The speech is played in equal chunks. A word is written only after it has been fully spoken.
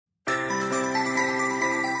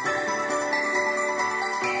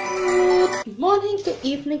Good morning, good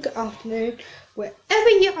evening, good afternoon, wherever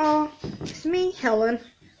you are. It's me, Helen.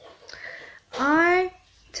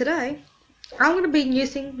 Today I'm gonna be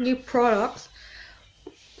using new products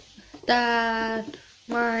that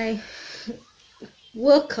my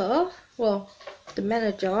worker, well, the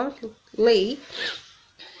manager, Lee,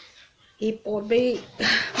 he bought me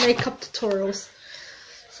makeup tutorials.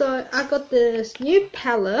 So I got this new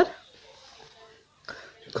palette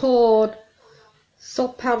called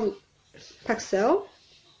Soft Pixel.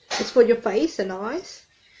 It's for your face and eyes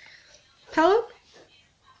palette.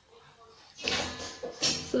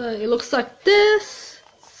 So it looks like this.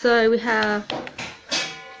 So we have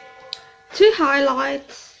 2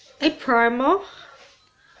 highlights, a primer,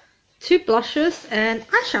 2 blushes and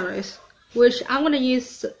eyeshadows, which I'm gonna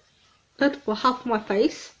use it for half my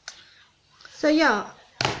face. So yeah,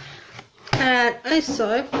 and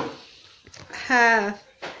also have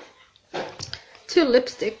 2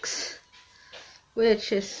 lipsticks,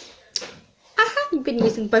 which is, I haven't been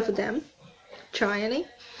using both of them, try any,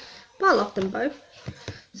 but I love them both.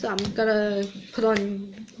 So I'm gonna put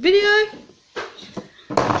on video.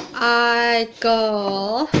 I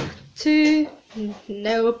got 2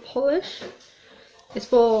 nail polish. It's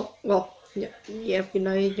for, well, yeah, you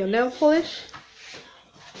know your nail polish.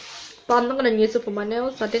 But I'm not gonna use it for my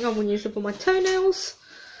nails. I think I'm gonna use it for my toenails.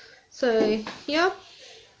 So yeah.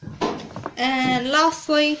 And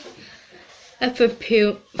lastly, a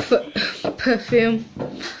perfume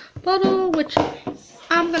bottle, which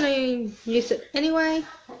I'm gonna use it anyway.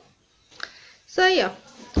 So yeah,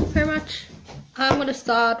 pretty much I'm gonna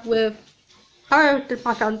start with, I already did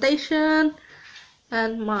my foundation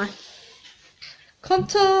and my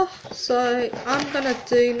contour. So I'm gonna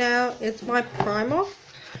do now is my primer.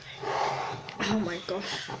 Oh my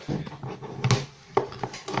gosh.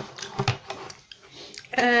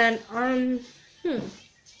 And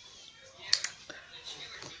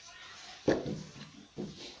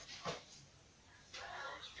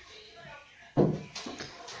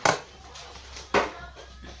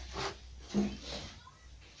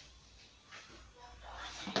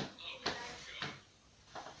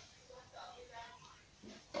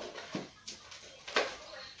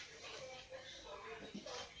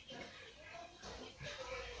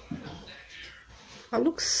I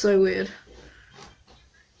look so weird.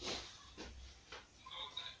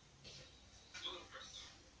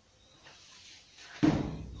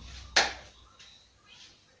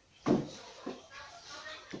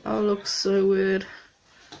 I look so weird.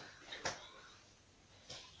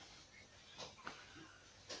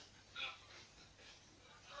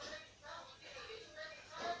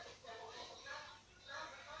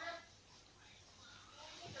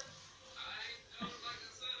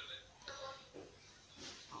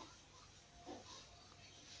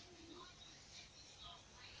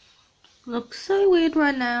 Look so weird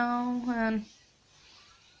right now, and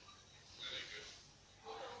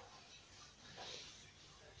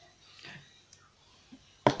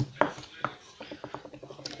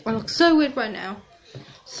I look so weird right now.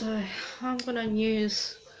 So I'm gonna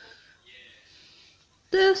use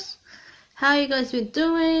this. How you guys been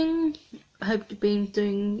doing? I hope you've been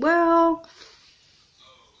doing well.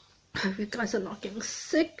 Hope you guys are not getting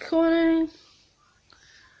sick or anything.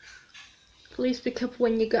 Please be careful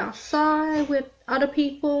when you go outside with other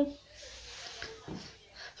people.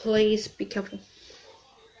 Please be careful.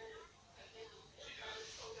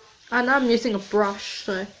 And I'm using a brush,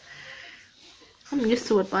 so I'm used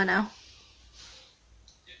to it by now.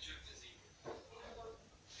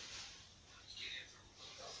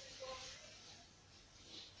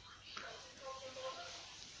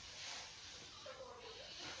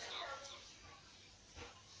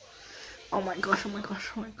 Oh my gosh, oh my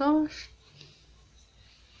gosh, oh my gosh.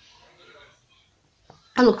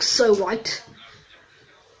 I look so white.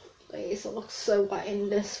 Please, I look so white in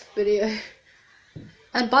this video.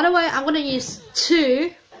 And by the way, I'm gonna use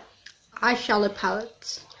 2 eyeshadow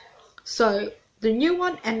palettes. So the new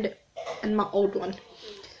one and my old one.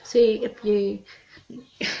 See if you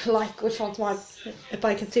like which one's if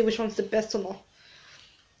I can see which one's the best or not.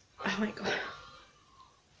 Oh my god.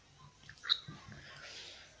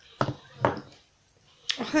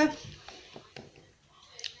 Okay.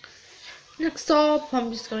 Next up,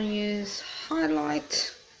 I'm just gonna use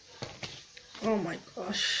highlight. Oh my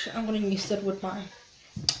gosh, I'm gonna use it with my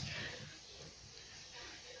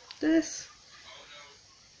this,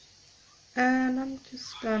 and I'm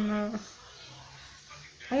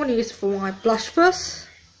gonna use it for my blush first.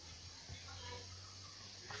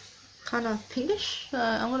 Kind of pinkish.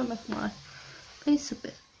 I'm gonna make my face a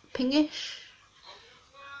bit pinkish.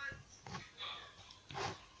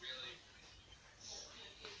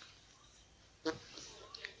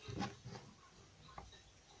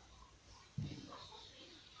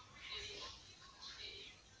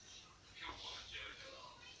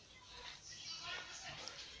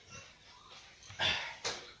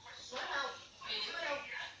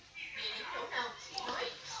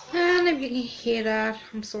 you can hear that.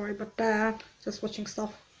 I'm sorry about that. Just watching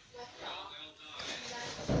stuff.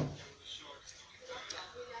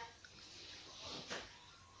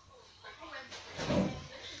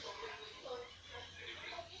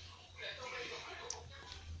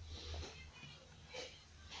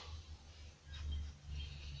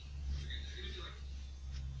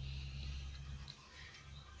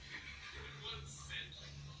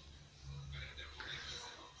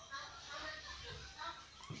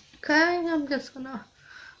 Okay, I'm just gonna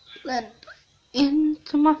blend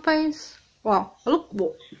into my face. Wow, I look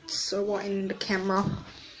so white in the camera.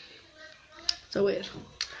 So weird.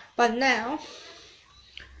 But now,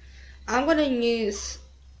 I'm gonna use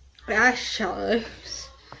eyeshadows.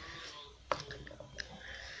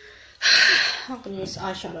 I'm gonna use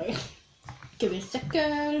eyeshadow. Give me a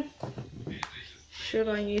second. Should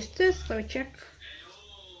I use this? Let me check.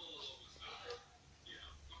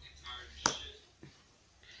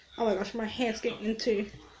 Oh my gosh, my hair's getting into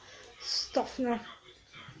stuff now.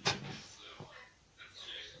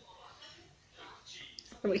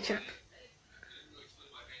 Let me check.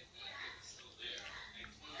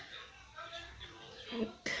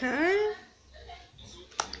 Okay.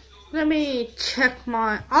 Let me check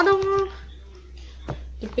my other one.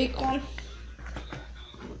 The big one.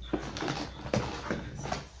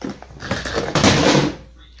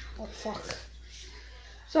 Oh fuck.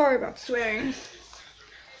 Sorry about swearing.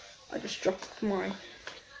 I just dropped my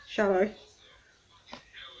shadow.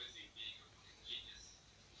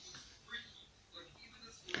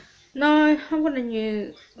 No, I'm gonna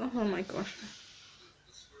use, oh my gosh.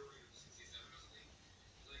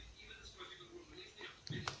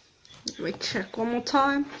 Let me check one more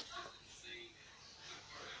time.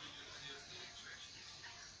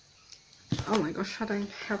 Oh my gosh, I don't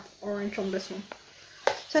have orange on this one.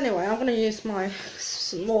 So anyway, I'm gonna use my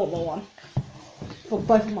smaller one for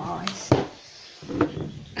both of my eyes.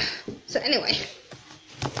 So anyway,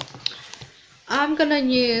 I'm gonna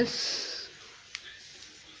use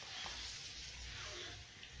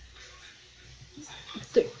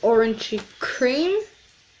the orangey cream,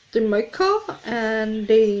 the mocha, and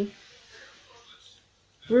the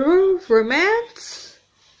romance.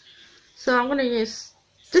 So I'm gonna use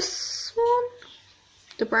this one,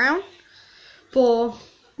 the brown, for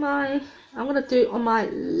my, I'm gonna do it on my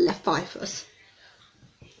left eye first.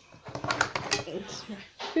 It's my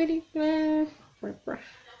pretty black, my brush.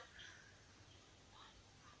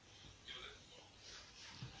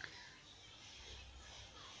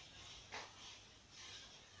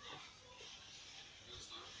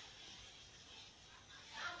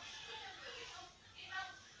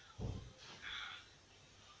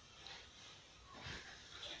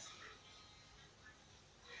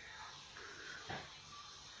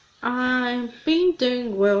 I've been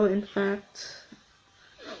doing well, in fact.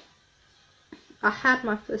 I had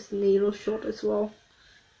my first needle shot as well,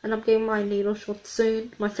 and I'm getting my needle shot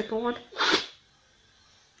soon, my second one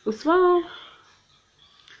as well.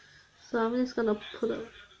 So I'm just gonna put it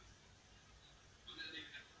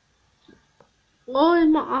all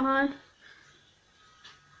in my eye.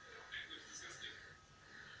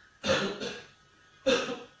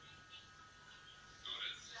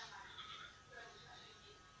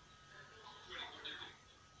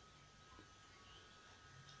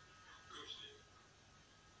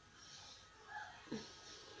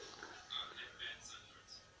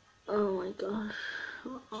 Oh my gosh.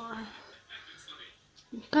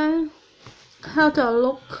 Okay. How do I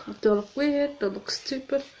look? Do I look weird? Do I look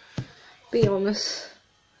stupid? Be honest.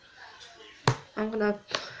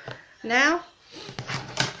 Now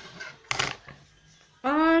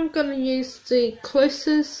I'm gonna use the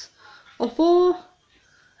closest of all,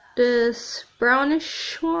 this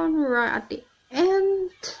brownish one right at the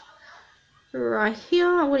end. Right here,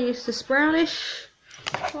 I'm gonna use this brownish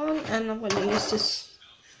one, and I'm gonna use this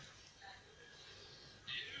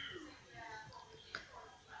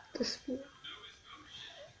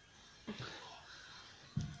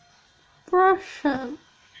brush, and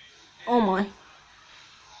oh my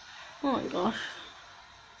gosh.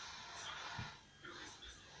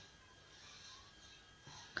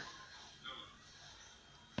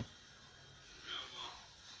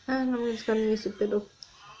 And I'm just gonna use a bit of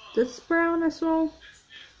this brown as well.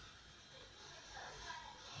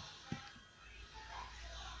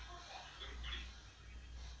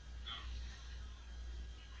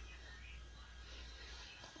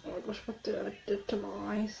 Oh my gosh, what did I do to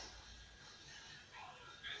my eyes?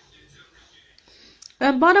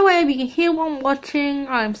 And by the way, if you can hear one watching,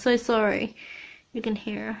 I'm so sorry. You can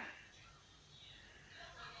hear.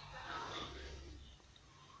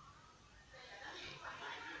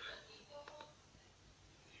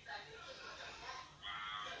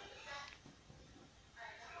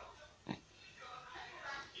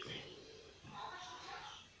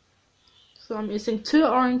 So I'm using 2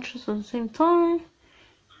 oranges at the same time.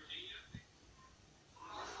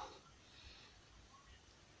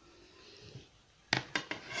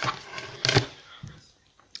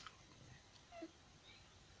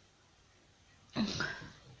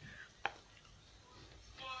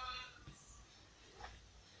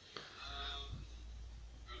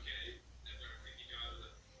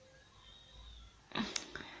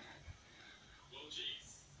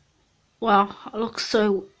 Wow, it looks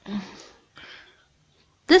so...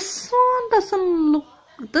 This one doesn't look...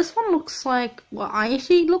 This one looks like what I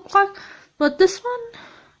usually look like, but this one,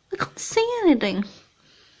 I can't see anything.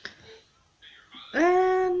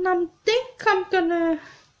 And I think I'm gonna...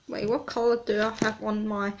 Wait, what color do I have on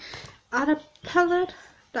my other palette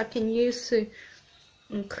that I can use to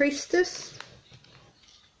increase this?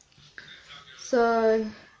 So,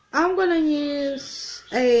 I'm gonna use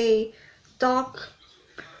a dark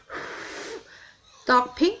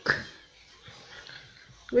pink,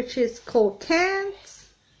 which is called Cans.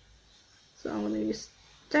 So I'm gonna use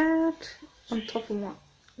that on top of my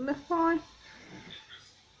left eye.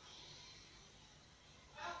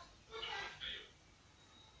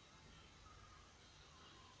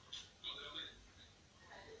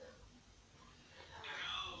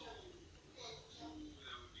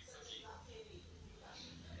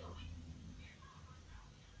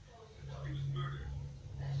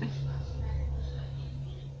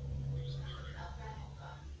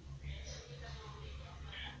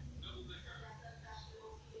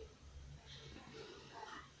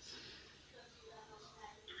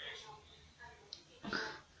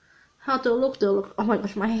 How do I look? Do I look? Oh my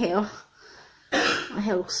gosh, my hair. My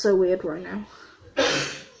hair looks so weird right now.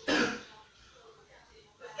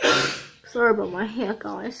 Sorry about my hair,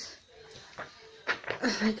 guys.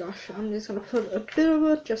 Oh my gosh, I'm just gonna put a bit of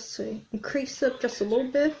it just to increase it just a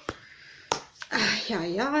little bit.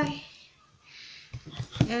 Yeah.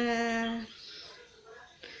 And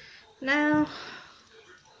now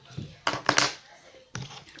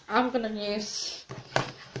I'm gonna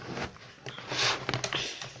use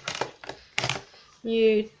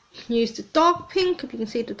the dark pink. If you can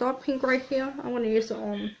see the dark pink right here, I'm gonna use it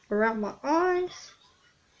on around my eyes.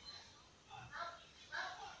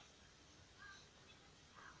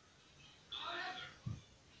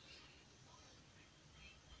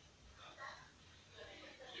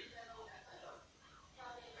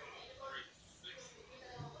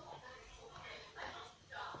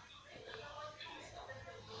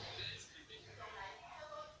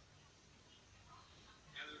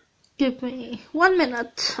 Give me 1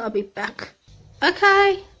 minute, I'll be back.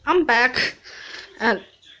 Okay, I'm back. And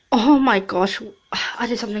oh my gosh, I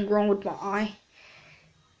did something wrong with my eye.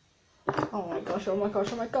 Oh my gosh. My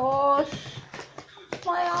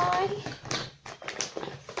eye.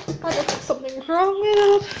 I did something wrong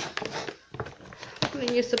with it. I'm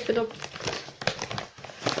gonna use a bit of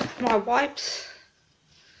my wipes.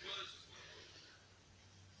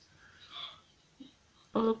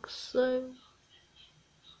 It looks so...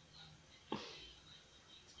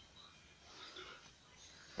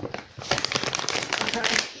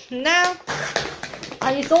 Okay, now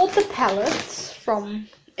I use all the palettes from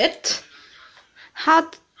it. How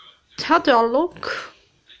do I look?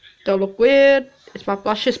 Do I look weird? Is my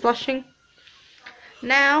blushes blushing?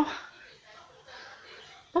 Now,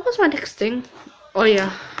 what was my next thing? Oh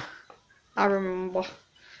yeah, I remember.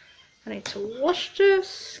 I need to wash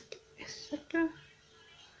this. Give me a second.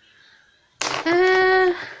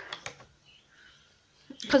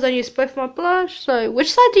 Because I used both my blush. So,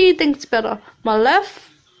 which side do you think is better? My left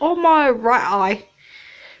or my right eye?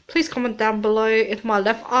 Please comment down below if my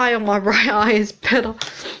left eye or my right eye is better.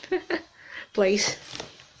 Please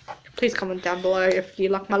comment down below if you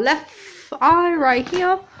like my left eye right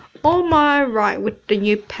here or my right with the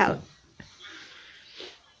new palette.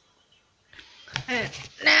 And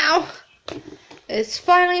now it's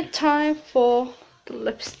finally time for the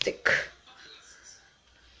lipstick.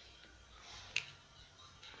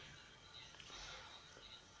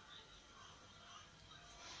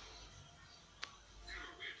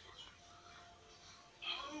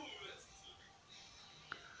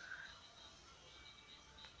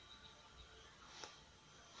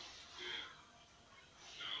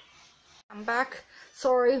 I'm back.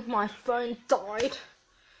 Sorry, my phone died.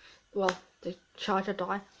 Well, the charger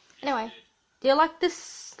died. Anyway, do you like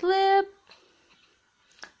this lip?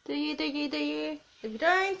 Do you? If you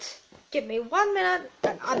don't, give me 1 minute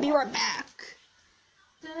and I'll be right back.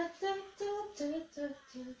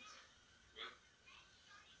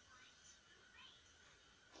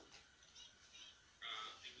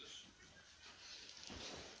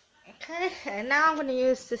 Okay, and now I'm gonna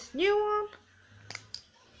use this new one.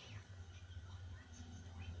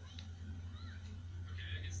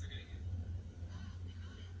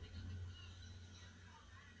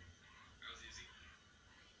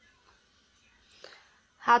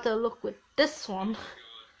 how to look with this one.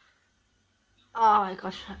 Oh my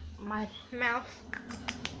gosh, my mouth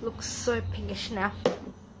looks so pinkish now.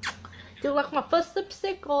 Do you like my first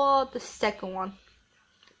lipstick or the second one?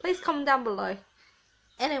 Please comment down below.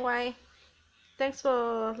 Anyway, thanks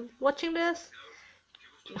for watching this.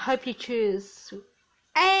 Hope you choose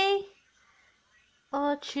A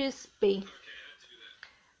or choose B.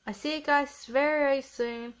 I see you guys very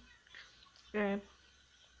soon.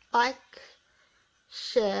 Like,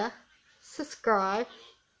 share, subscribe.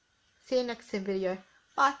 See you next video.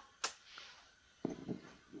 Bye.